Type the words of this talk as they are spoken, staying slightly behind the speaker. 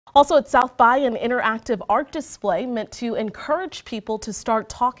Also at South by, an interactive art display meant to encourage people to start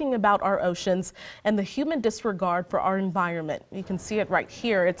talking about our oceans and the human disregard for our environment. You can see it right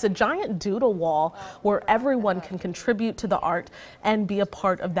here. It's a giant doodle wall where everyone can contribute to the art and be a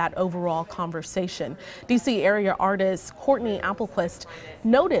part of that overall conversation. DC area artist Courtney Applequist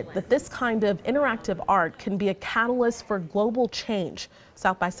noted that this kind of interactive art can be a catalyst for global change.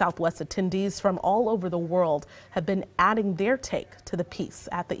 South by Southwest attendees from all over the world have been adding their take to the piece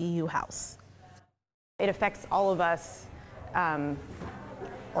at the EU House. It affects all of us,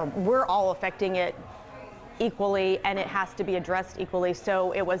 or we're all affecting it equally, and it has to be addressed equally.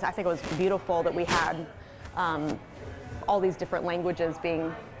 So I think it was beautiful that we had all these different languages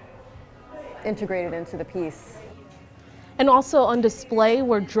being integrated into the piece. And also on display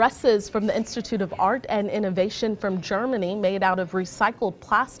were dresses from the Institute of Art and Innovation from Germany made out of recycled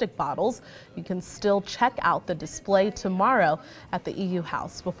plastic bottles. You can still check out the display tomorrow at the EU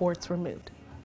House before it's removed.